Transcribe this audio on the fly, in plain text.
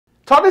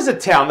Taunton is a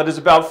town that is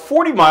about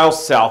 40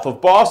 miles south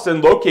of Boston,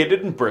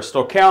 located in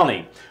Bristol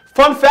County.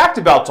 Fun fact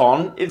about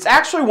Taunton, it's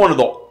actually one of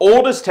the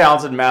oldest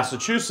towns in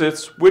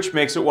Massachusetts, which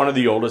makes it one of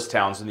the oldest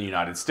towns in the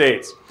United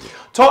States.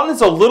 Taunton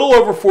is a little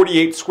over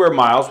 48 square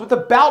miles with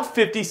about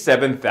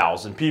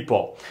 57,000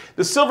 people.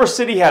 The Silver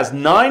City has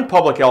 9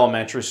 public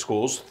elementary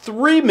schools,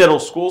 3 middle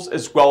schools,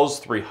 as well as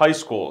 3 high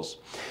schools.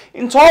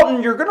 In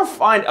Taunton, you're going to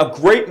find a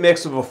great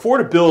mix of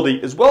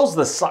affordability as well as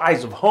the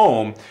size of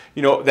home,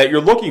 that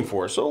you're looking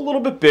for. So a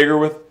little bit bigger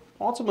with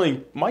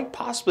ultimately might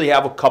possibly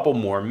have a couple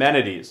more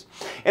amenities.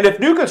 And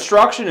if new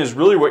construction is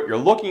really what you're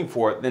looking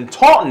for, then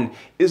Taunton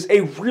is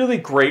a really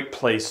great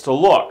place to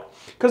look,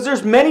 because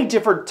there's many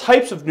different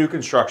types of new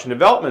construction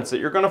developments that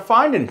you're going to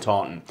find in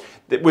Taunton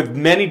with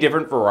many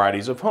different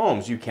varieties of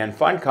homes. You can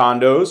find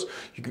condos,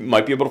 you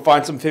might be able to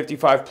find some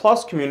 55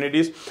 plus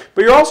communities,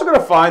 but you're also going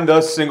to find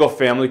the single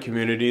family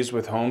communities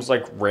with homes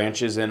like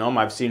ranches in them.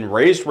 I've seen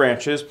raised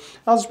ranches,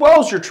 as well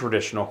as your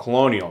traditional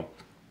colonial.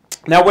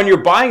 Now, when you're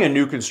buying a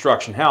new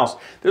construction house,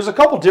 there's a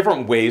couple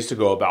different ways to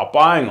go about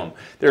buying them.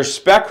 There's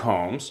spec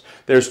homes,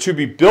 there's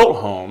to-be-built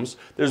homes,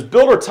 there's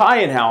builder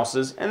tie-in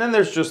houses, and then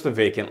there's just the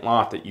vacant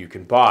lot that you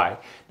can buy.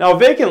 Now, a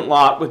vacant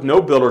lot with no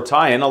builder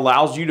tie-in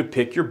allows you to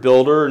pick your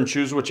builder and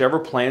choose whichever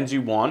plans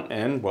you want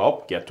and,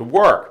 well, get to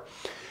work.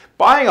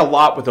 Buying a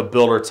lot with a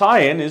builder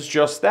tie-in is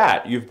just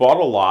that. You've bought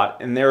a lot,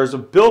 and there is a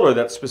builder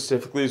that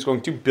specifically is going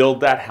to build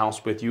that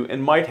house with you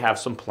and might have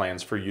some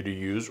plans for you to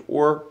use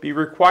or be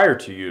required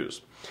to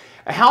use.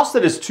 A house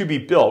that is to be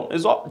built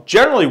is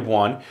generally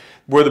one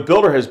where the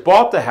builder has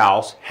bought the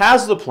house,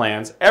 has the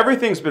plans,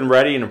 everything's been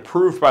ready and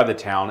approved by the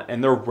town,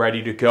 and they're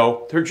ready to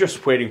go. They're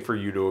just waiting for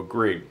you to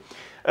agree.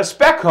 A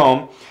spec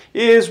home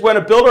is when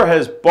a builder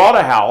has bought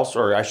a house,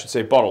 or I should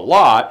say bought a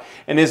lot,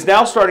 and is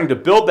now starting to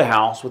build the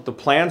house with the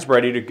plans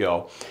ready to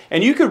go.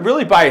 And you could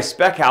really buy a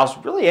spec house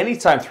really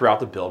anytime throughout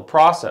the build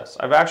process.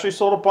 I've actually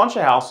sold a bunch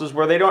of houses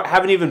where they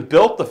haven't even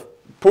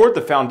poured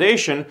the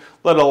foundation,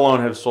 let alone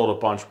have sold a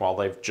bunch while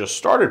they've just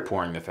started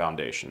pouring the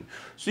foundation.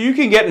 So you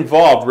can get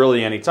involved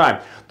really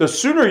anytime. The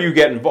sooner you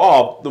get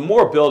involved, the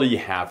more ability you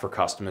have for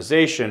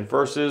customization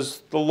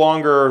versus the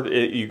longer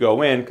you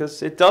go in,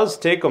 because it does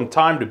take them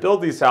time to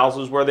build these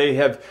houses where they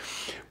have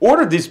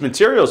ordered these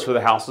materials for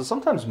the houses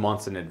sometimes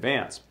months in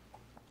advance.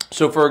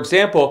 So for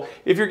example,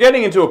 if you're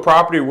getting into a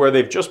property where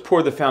they've just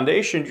poured the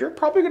foundation, you're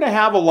probably going to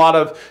have a lot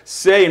of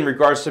say in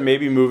regards to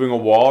maybe moving a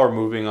wall or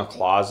moving a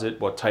closet,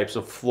 what types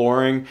of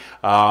flooring,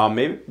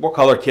 maybe what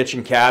color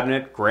kitchen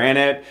cabinet,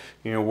 granite,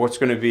 what's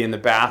going to be in the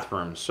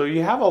bathroom. So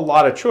you have a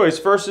lot of choice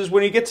versus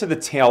when you get to the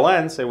tail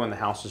end, say when the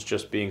house is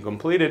just being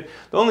completed,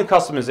 the only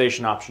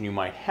customization option you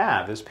might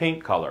have is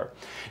paint color.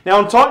 Now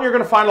in Taunton, you're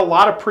going to find a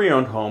lot of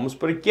pre-owned homes,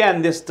 but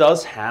again, this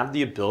does have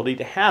the ability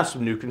to have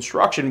some new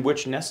construction,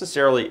 which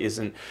necessarily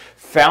isn't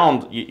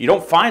found. You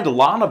don't find a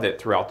lot of it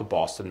throughout the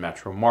Boston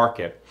metro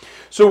market.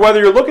 So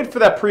whether you're looking for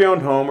that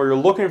pre-owned home or you're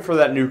looking for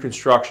that new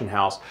construction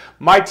house,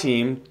 my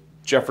team,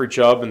 Jeffrey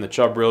Chubb and the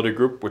Chubb Realty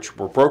Group, which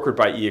were brokered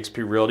by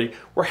eXp Realty,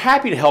 we're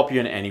happy to help you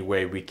in any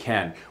way we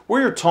can.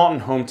 We're your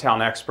Taunton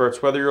hometown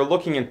experts. Whether you're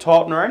looking in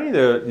Taunton or any of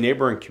the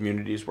neighboring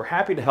communities, we're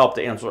happy to help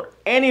to answer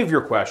any of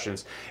your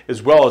questions,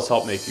 as well as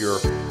help make your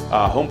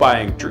home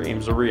buying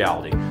dreams a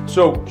reality.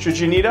 So should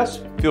you need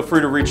us, feel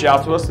free to reach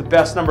out to us. The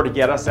best number to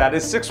get us at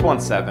is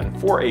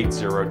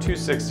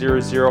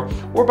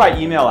 617-480-2600 or by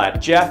email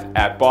at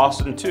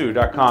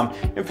jeff@boston2.com,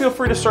 and feel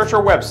free to search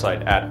our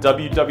website at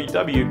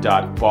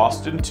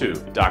www.boston2.com.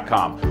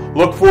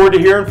 Look forward to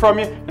hearing from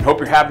you and hope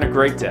you're having a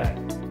great day.